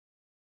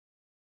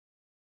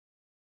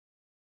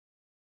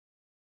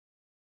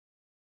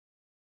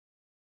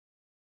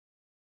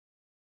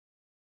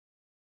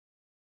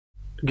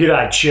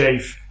G'day,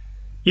 Chief.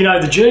 You know,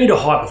 the journey to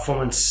high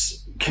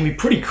performance can be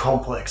pretty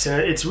complex,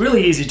 and it's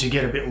really easy to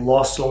get a bit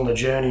lost along the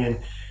journey. And,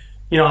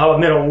 you know, I've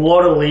met a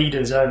lot of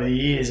leaders over the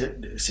years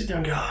that sit there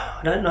and go, "Oh,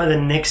 I don't know the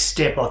next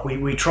step. Like,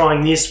 we're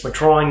trying this, we're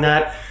trying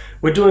that.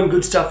 We're doing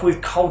good stuff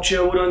with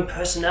culture, we're doing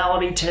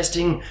personality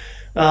testing.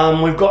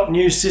 We've got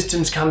new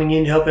systems coming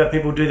in to help our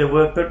people do their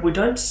work, but we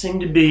don't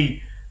seem to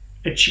be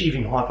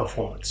achieving high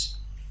performance.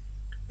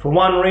 For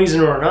one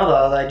reason or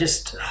another, they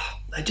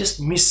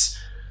just miss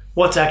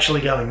what's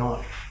actually going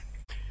on."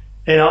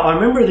 And I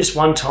remember this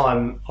one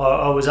time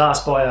I was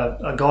asked by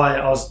a guy,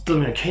 I was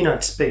doing a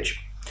keynote speech,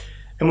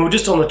 and we were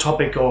just on the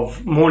topic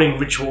of morning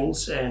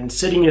rituals and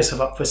setting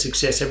yourself up for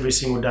success every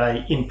single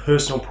day in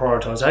personal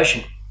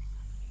prioritization.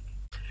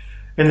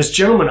 And this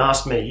gentleman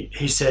asked me,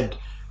 he said,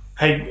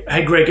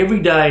 hey Greg, every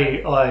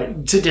day I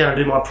sit down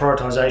and do my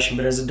prioritization,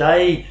 but as the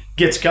day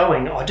gets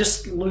going, I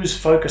just lose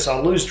focus, I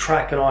lose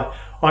track, and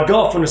I go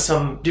off into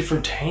some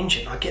different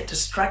tangent. I get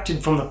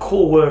distracted from the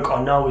core work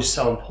I know is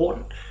so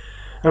important.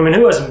 I mean,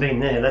 who hasn't been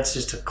there? That's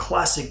just a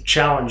classic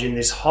challenge in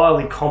this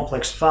highly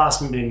complex,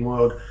 fast-moving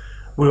world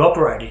we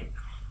operate in.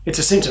 It's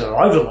a sense of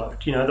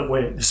overload, you know,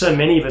 that so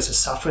many of us are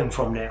suffering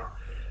from now.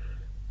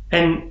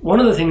 And one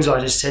of the things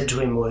I just said to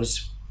him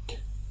was,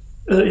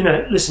 you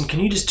know, listen, can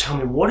you just tell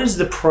me, what is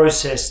the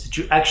process that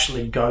you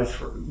actually go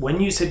through?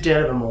 When you sit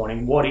down in the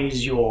morning, what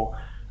is your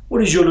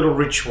little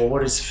ritual?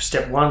 What is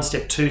step 1,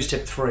 step 2,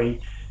 step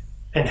 3?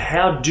 And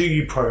how do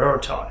you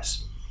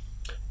prioritize?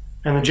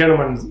 And the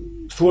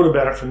gentleman thought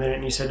about it for a minute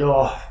and he said,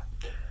 oh,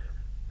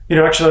 you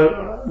know, actually,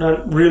 I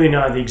don't really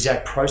know the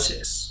exact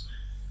process.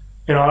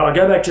 You know, I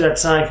go back to that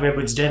saying from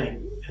Edwards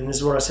Deming, and this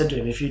is what I said to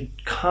him: if you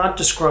can't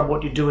describe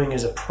what you're doing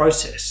as a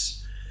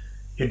process,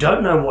 you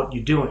don't know what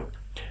you're doing.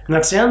 And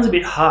that sounds a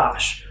bit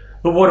harsh,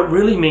 but what it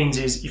really means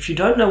is if you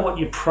don't know what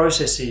your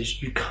process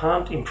is, you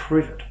can't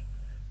improve it.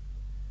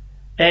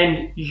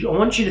 And I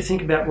want you to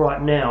think about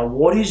right now,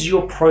 what is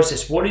your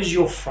process? What is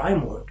your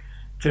framework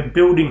for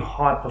building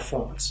high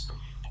performance?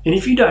 And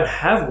if you don't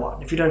have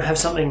one, if you don't have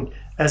something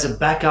as a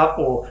backup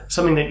or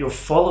something that you're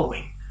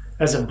following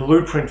as a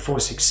blueprint for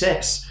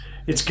success,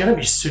 it's going to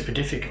be super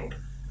difficult.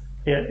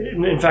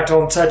 In fact, I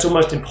would say it's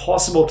almost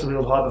impossible to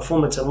build high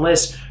performance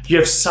unless you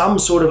have some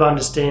sort of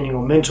understanding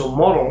or mental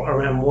model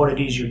around what it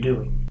is you're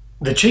doing.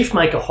 The Chief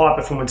Maker High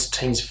Performance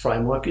Teams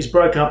framework is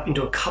broken up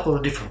into a couple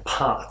of different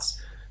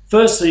parts.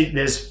 Firstly,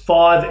 there's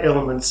 5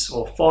 elements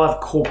or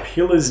 5 core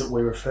pillars that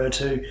we refer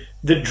to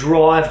that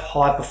drive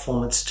high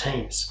performance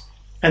teams.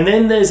 And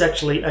then there's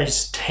actually a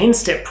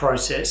 10-step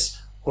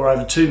process or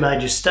over 2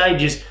 major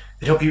stages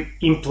that help you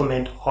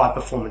implement high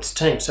performance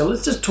teams. So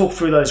let's just talk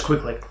through those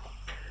quickly.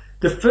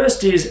 The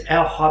first is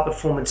our high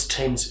performance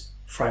teams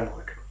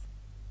framework.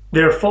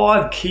 There are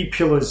 5 key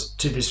pillars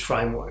to this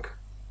framework.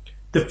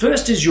 The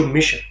first is your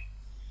mission.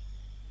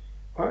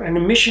 And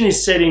the mission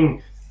is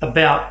setting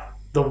about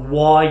the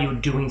why you're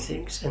doing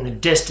things and the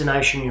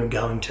destination you're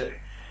going to.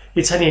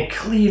 It's having a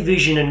clear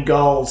vision and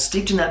goals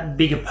steeped in that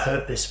bigger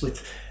purpose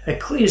with a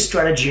clear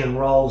strategy and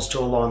roles to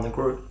align the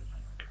group.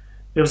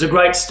 There was a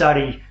great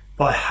study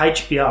by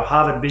HBR,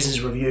 Harvard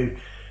Business Review,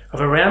 of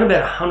around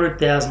about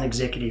 100,000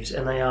 executives,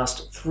 and they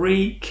asked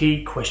 3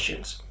 key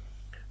questions.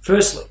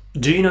 Firstly,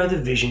 do you know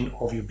the vision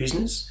of your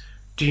business?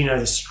 Do you know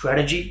the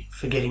strategy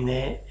for getting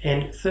there?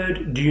 And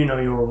third, do you know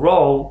your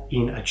role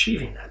in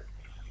achieving that?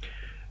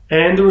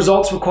 And the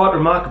results were quite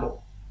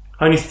remarkable.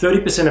 Only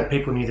 30% of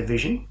people knew the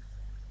vision,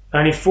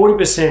 only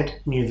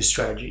 40% knew the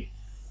strategy,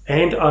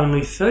 and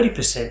only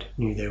 30%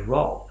 knew their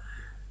role.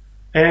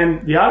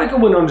 And the article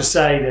went on to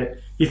say that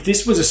if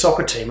this was a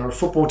soccer team or a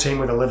football team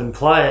with 11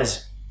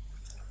 players,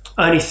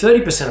 only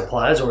 30% of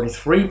players, or only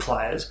 3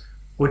 players,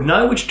 would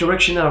know which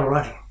direction they were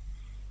running.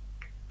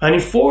 Only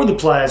 4 of the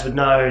players would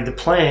know the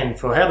plan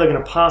for how they're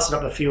going to pass it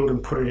up the field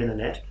and put it in the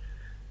net.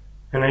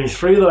 And only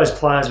 3 of those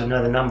players would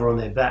know the number on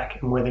their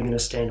back and where they're going to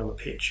stand on the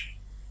pitch.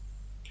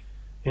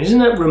 And isn't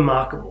that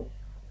remarkable?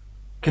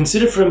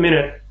 Consider for a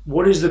minute,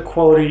 what is the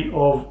quality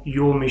of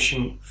your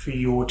mission for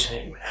your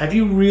team? Have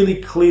you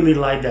really clearly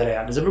laid that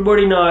out? Does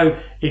everybody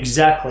know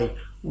exactly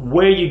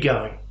where you're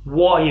going,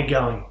 why you're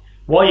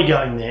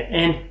going there,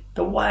 and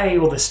the way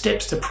or the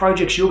steps, the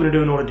projects you're going to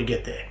do in order to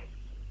get there?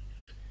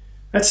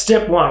 That's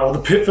step 1, or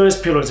the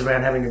first pillar is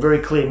around having a very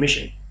clear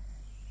mission.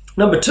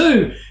 Number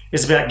 2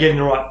 is about getting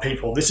the right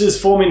people. This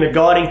is forming the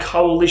guiding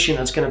coalition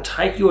that's going to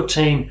take your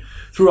team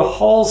through a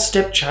whole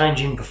step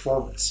change in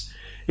performance.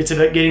 It's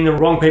about getting the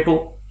wrong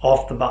people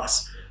off the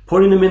bus,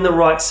 putting them in the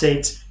right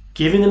seats,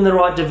 giving them the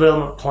right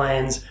development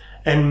plans,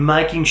 and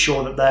making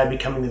sure that they are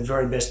becoming the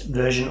very best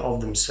version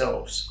of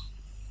themselves.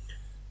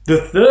 The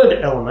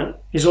third element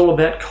is all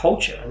about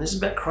culture, and this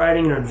is about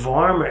creating an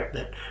environment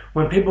that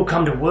when people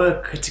come to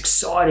work, it's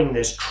exciting,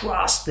 there's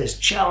trust, there's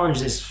challenge,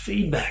 there's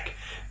feedback.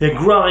 They're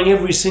growing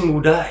every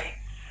single day.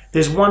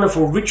 There's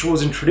wonderful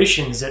rituals and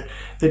traditions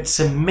that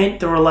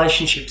cement the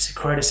relationships, that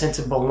create a sense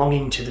of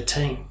belonging to the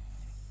team.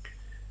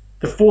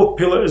 The 4th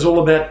pillar is all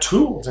about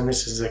tools, and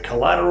this is the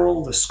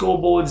collateral, the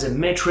scoreboards, the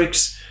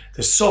metrics,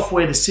 the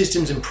software, the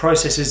systems and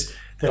processes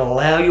that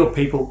allow your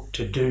people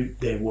to do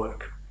their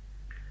work.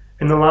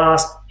 And the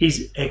last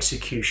is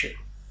execution,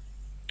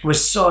 where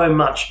so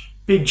much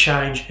big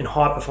change and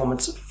high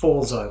performance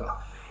falls over.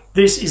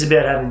 This is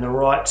about having the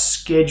right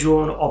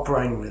schedule and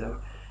operating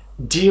rhythm,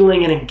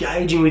 dealing and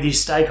engaging with your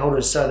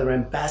stakeholders so they're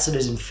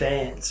ambassadors and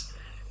fans,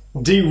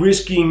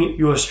 de-risking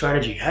your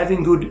strategy,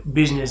 having good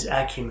business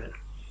acumen.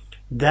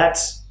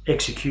 That's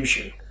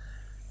execution.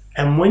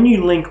 And when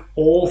you link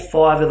all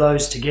 5 of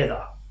those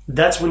together,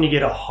 that's when you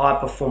get a high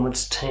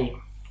performance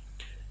team.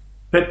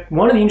 But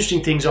one of the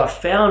interesting things I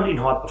found in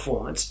high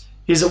performance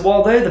is that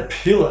while they're the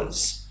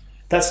pillars,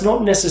 that's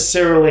not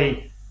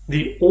necessarily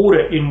the order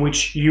in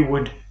which you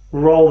would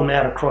roll them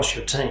out across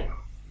your team.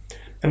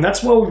 And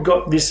that's why we've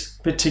got this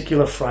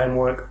particular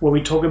framework where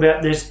we talk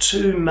about there's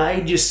 2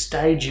 major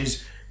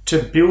stages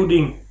to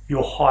building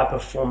your high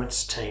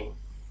performance team.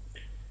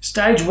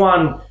 Stage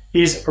 1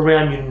 is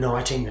around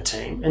uniting the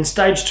team, and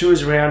stage 2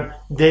 is around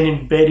then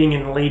embedding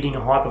and leading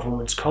a high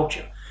performance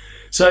culture.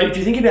 So if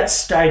you think about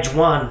stage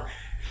 1,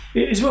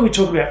 it's where we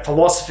talk about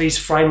philosophies,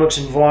 frameworks,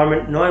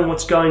 environment, knowing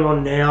what's going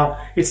on now.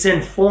 It's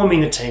then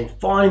forming the team,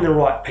 finding the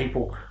right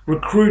people,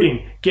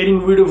 recruiting, getting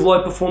rid of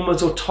low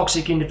performers or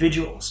toxic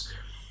individuals.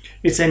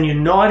 It's then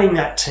uniting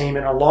that team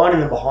and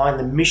aligning them behind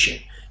the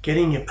mission,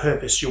 getting your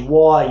purpose, your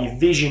why, your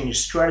vision, your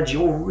strategy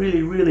all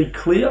really, really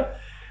clear,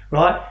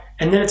 right?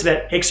 And then it's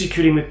about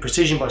executing with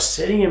precision by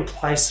setting in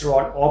place the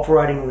right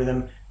operating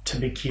rhythm to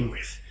begin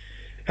with.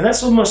 And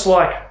that's almost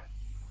like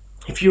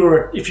if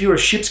you're a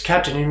ship's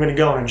captain and you're going to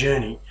go on a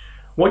journey,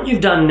 what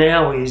you've done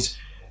now is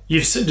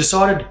you've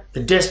decided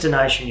the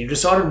destination, you've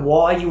decided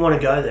why you want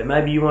to go there.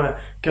 Maybe you want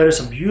to go to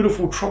some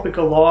beautiful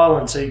tropical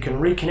island so you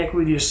can reconnect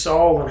with your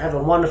soul and have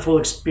a wonderful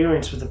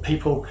experience with the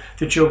people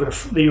that you're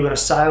going to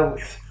sail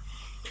with.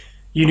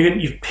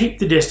 You've picked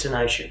the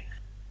destination.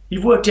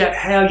 You've worked out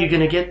how you're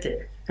going to get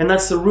there, and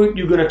that's the route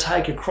you're going to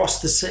take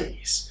across the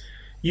seas.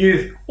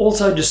 You've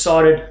also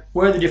decided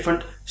where the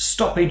different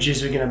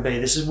stoppages are going to be.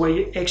 This is where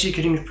you're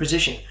executing with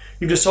precision.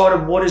 You've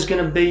decided what is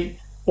going to be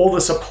all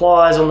the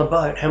supplies on the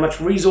boat, how much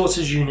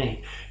resources you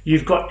need.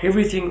 You've got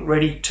everything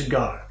ready to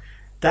go.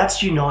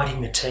 That's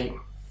uniting the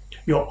team.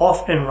 You're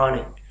off and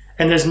running.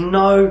 And there's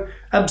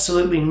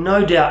absolutely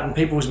no doubt in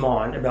people's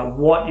mind about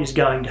what is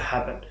going to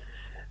happen.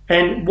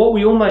 And what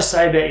we almost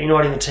say about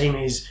uniting the team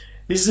is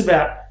this is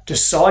about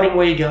deciding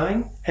where you're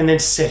going and then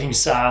setting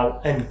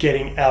sail and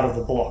getting out of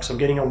the blocks or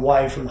getting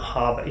away from the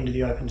harbour into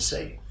the open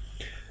sea.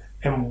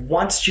 And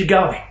once you're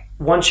going,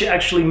 once you're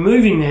actually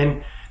moving,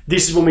 then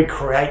this is when we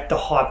create the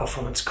high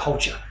performance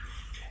culture.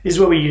 This is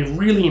where we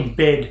really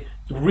embed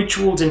the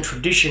rituals and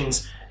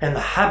traditions and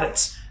the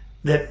habits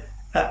that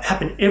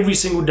happen every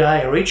single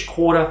day or each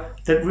quarter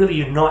that really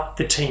unite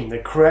the team,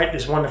 that create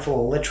this wonderful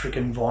electric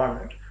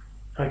environment.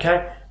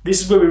 Okay?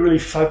 This is where we really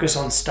focus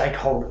on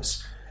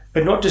stakeholders,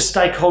 but not just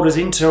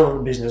stakeholders internal to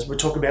the business. We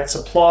talk about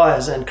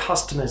suppliers and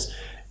customers,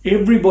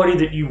 everybody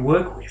that you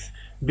work with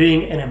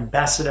being an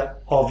ambassador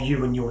of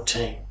you and your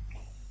team.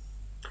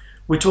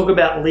 We talk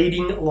about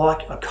leading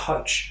like a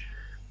coach,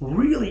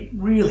 really,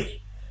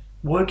 really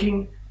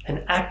working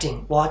and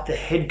acting like the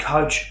head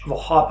coach of a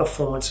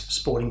high-performance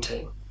sporting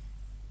team.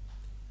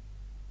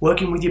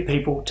 Working with your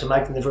people to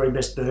make them the very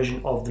best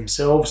version of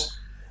themselves.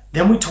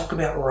 Then we talk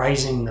about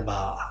raising the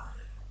bar.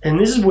 And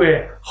this is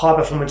where high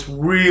performance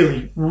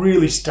really,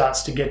 really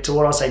starts to get to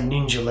what I say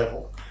ninja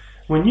level.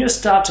 When you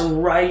start to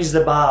raise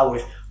the bar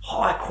with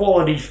high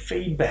quality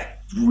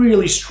feedback,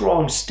 really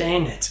strong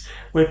standards,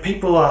 where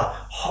people are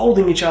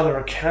holding each other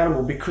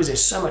accountable because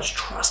there's so much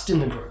trust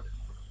in the group.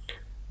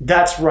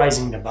 That's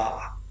raising the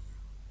bar.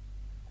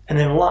 And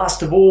then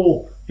last of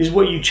all is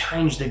where you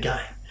change the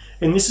game.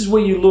 And this is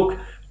where you look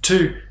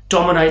to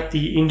dominate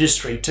the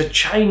industry, to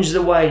change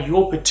the way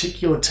your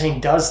particular team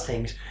does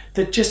things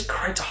that just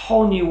creates a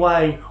whole new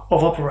way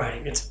of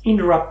operating. It's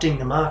interrupting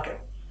the market.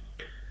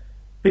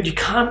 But you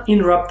can't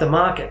interrupt the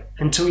market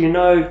until you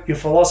know your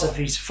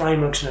philosophies,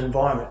 frameworks, and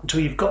environment, until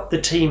you've got the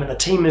team and the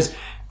team has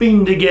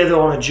been together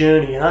on a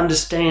journey and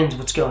understands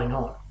what's going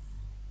on.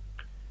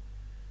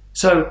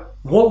 So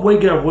what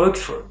we're going to work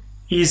through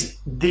is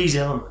these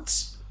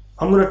elements.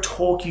 I'm going to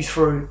talk you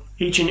through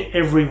each and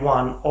every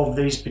one of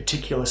these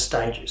particular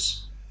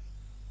stages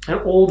and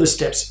all the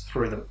steps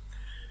through them.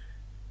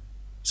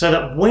 So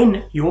that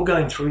when you're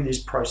going through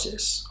this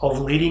process of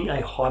leading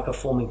a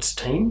high-performance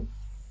team,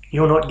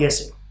 you're not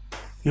guessing.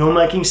 You're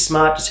making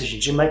smart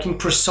decisions. You're making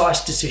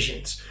precise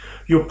decisions.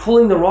 You're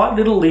pulling the right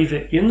little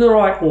lever in the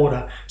right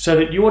order so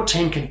that your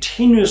team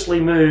continuously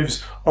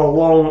moves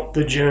along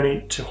the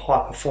journey to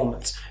high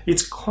performance.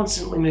 It's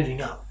constantly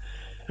moving up.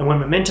 And when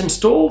momentum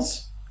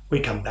stalls, we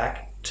come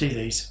back to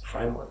these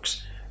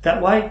frameworks.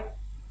 That way,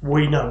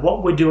 we know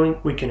what we're doing.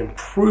 We can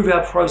improve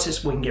our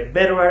process. We can get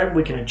better at it.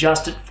 We can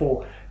adjust it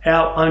for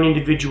our own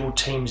individual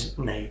team's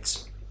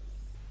needs.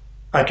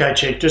 Okay,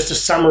 Chief, just to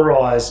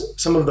summarize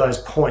some of those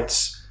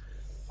points.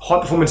 High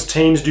performance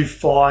teams do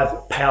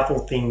 5 powerful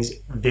things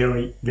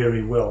very,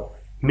 very well.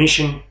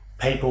 Mission,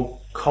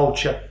 people,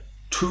 culture,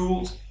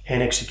 tools,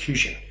 and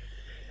execution.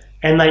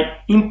 And they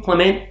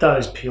implement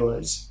those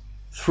pillars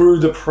through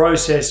the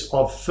process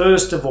of,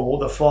 first of all,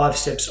 the 5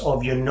 steps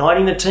of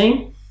uniting the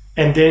team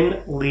and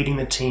then leading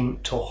the team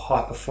to a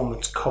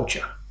high-performance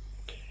culture.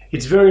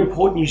 It's very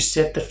important you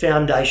set the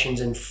foundations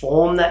and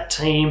form that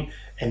team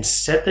and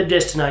set the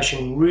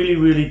destination really,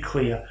 really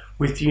clear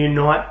with the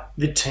unite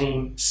the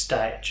team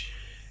stage.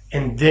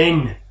 And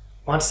then,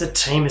 once the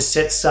team has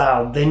set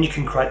sail, then you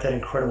can create that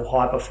incredible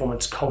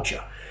high-performance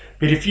culture.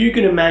 But if you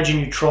can imagine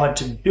you tried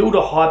to build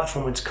a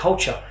high-performance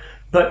culture,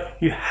 but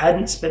you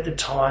hadn't spent the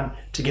time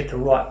to get the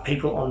right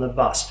people on the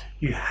bus,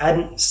 you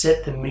hadn't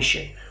set the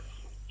mission,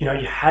 you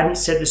hadn't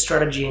set the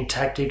strategy and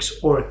tactics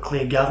or a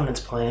clear governance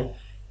plan,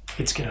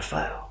 it's going to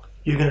fail.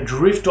 You're going to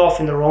drift off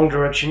in the wrong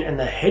direction and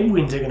the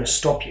headwinds are going to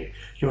stop you.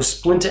 You'll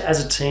splinter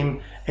as a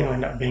team and you'll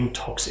end up being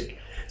toxic.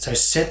 So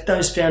set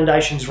those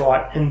foundations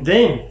right and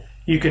then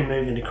you can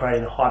move into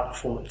creating a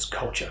high-performance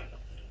culture.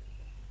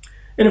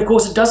 And of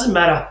course, it doesn't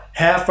matter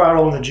how far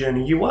along the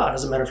journey you are. It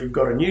doesn't matter if you've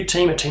got a new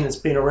team, a team that's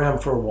been around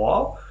for a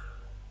while.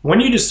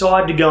 When you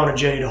decide to go on a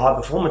journey to high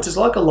performance, it's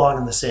like a line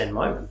in the sand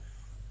moment.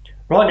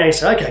 Right now you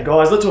say, okay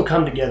guys, let's all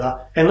come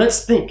together and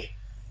let's think.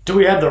 Do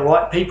we have the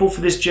right people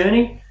for this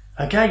journey?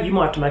 Okay, you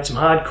might have to make some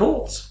hard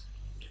calls.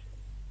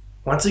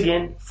 Once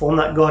again, form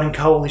that guiding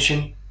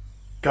coalition,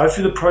 go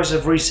through the process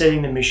of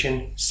resetting the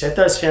mission, set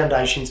those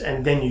foundations,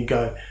 and then you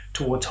go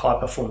towards high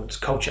performance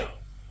culture.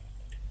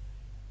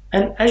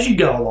 And as you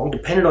go along,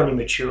 depending on your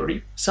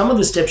maturity, some of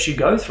the steps you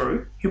go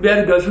through, you'll be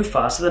able to go through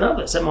faster than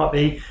others. That might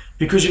be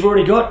because you've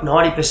already got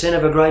 90%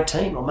 of a great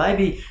team, or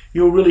maybe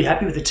you're really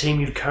happy with the team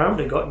you've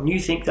currently got and you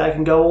think they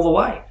can go all the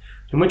way.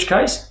 In which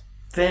case,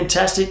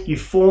 fantastic, you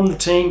form the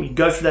team, you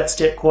go through that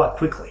step quite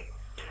quickly.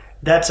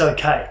 That's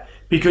okay,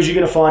 because you're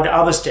going to find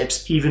other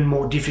steps even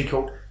more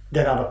difficult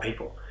than other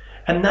people.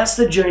 And that's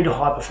the journey to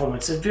high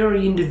performance, a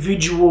very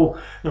individual,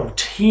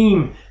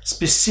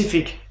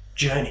 team-specific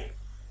journey.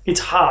 It's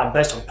hard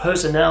based on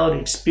personality,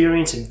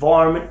 experience,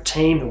 environment,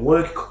 team, the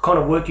work, kind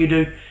of work you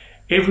do.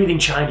 Everything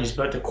changes,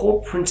 but the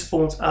core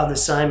principles are the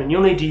same, and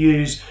you'll need to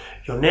use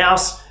your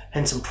nous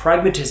and some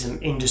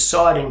pragmatism in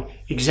deciding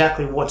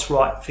exactly what's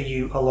right for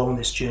you along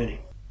this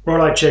journey.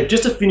 Righto, Chief,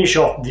 just to finish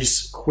off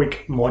this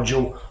quick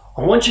module,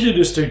 I want you to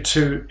just do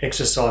 2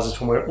 exercises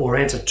or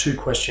answer 2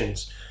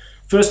 questions.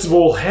 First of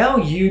all, how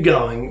are you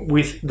going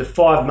with the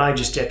 5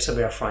 major steps of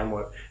our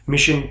framework?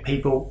 Mission,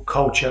 people,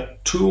 culture,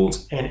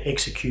 tools, and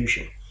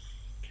execution.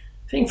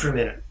 Think for a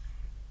minute.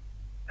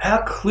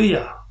 How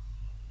clear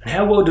and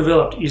how well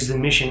developed is the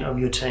mission of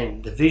your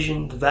team? The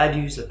vision, the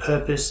values, the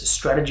purpose, the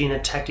strategy and the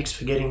tactics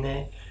for getting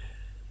there?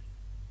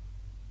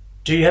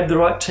 Do you have the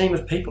right team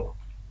of people?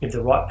 You have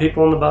the right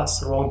people on the bus,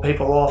 the wrong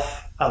people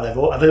off? Have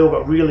they all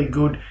got really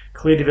good,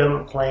 clear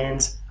development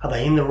plans? Are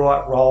they in the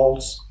right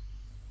roles?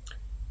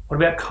 What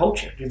about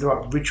culture? Do you have the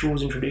right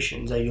rituals and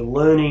traditions? Are you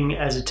learning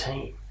as a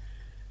team?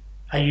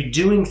 Are you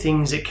doing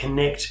things that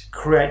connect,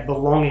 create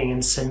belonging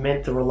and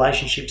cement the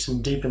relationships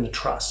and deepen the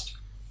trust?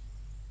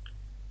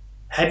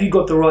 Have you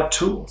got the right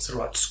tools, the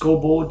right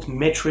scoreboards,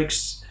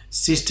 metrics,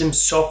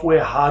 systems,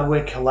 software,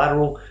 hardware,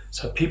 collateral,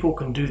 so people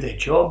can do their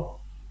job?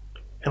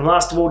 And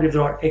last of all, do you have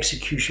the right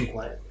execution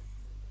plan?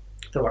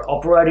 The right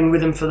operating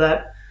rhythm for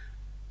that,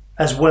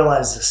 as well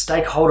as the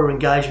stakeholder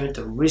engagement,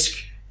 the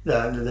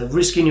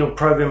risk in your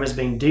program has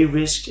been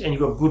de-risked, and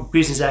you've got good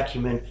business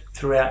acumen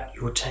throughout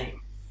your team.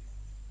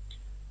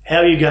 How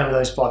are you going with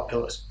those 5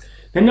 pillars?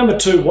 Then number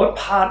 2, what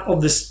part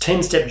of this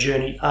 10-step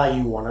journey are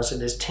you on? I said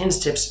there's 10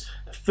 steps.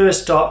 The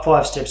first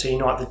 5 steps are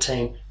unite the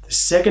team. The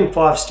second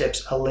 5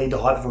 steps are lead to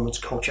high performance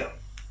culture.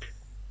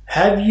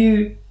 Have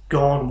you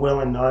gone well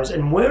in those,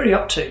 and where are you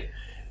up to?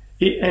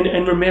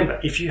 And remember,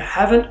 if you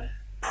haven't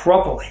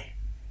properly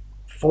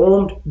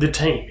formed the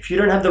team, if you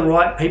don't have the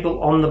right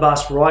people on the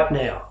bus right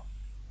now,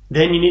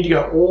 then you need to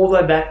go all the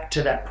way back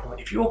to that point.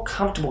 If you're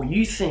comfortable,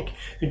 you think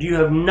that you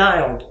have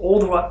nailed all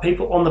the right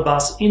people on the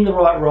bus, in the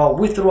right role,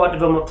 with the right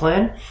development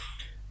plan,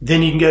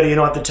 then you can go to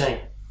unite the team.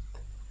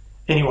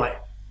 Anyway,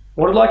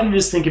 what I'd like you to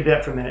just think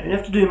about for a minute, you don't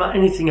have to do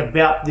anything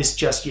about this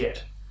just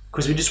yet,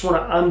 because we just want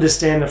to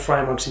understand the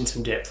frameworks in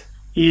some depth,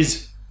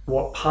 is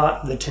what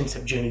part of the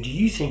 10-step journey do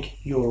you think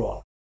you're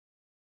on?